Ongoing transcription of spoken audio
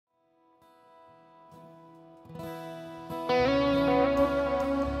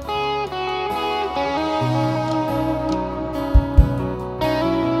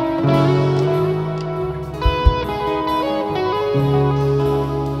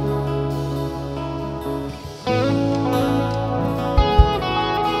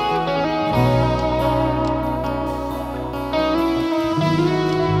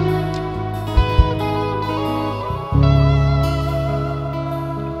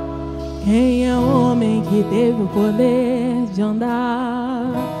Quem é o homem que teve o poder de andar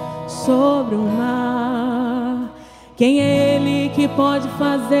sobre o mar? Quem é ele que pode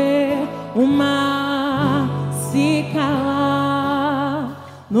fazer o mar se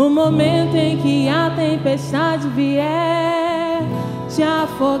calar? No momento em que a tempestade vier te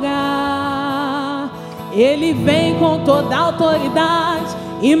afogar, ele vem com toda a autoridade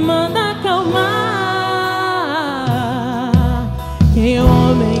e manda acalmar. Quem é o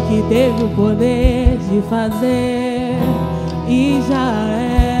homem que teve o poder de fazer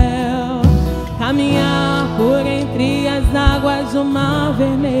Israel caminhar por entre as águas do Mar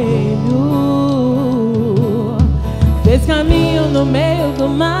Vermelho? Fez caminho no meio do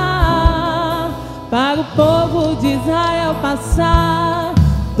mar para o povo de Israel passar.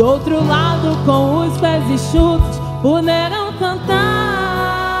 Do outro lado, com os pés enxutos, puderam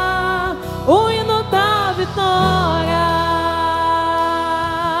cantar o hino da vitória.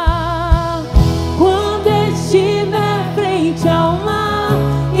 Quando estiver frente ao mar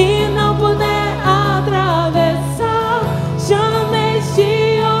e não puder atravessar, chama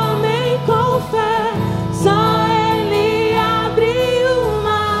este homem com fé, só ele abre o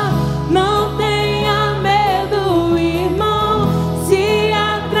mar. Não tenha medo, irmão, se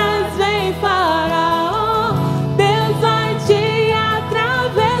atrás vem Faraó, Deus vai te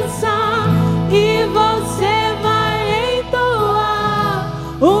atravessar e você vai entoar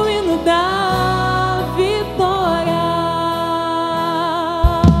o hino da vitória.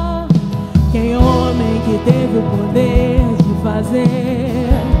 Quem é o homem que teve o poder de fazer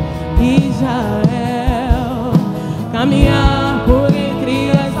Israel caminhar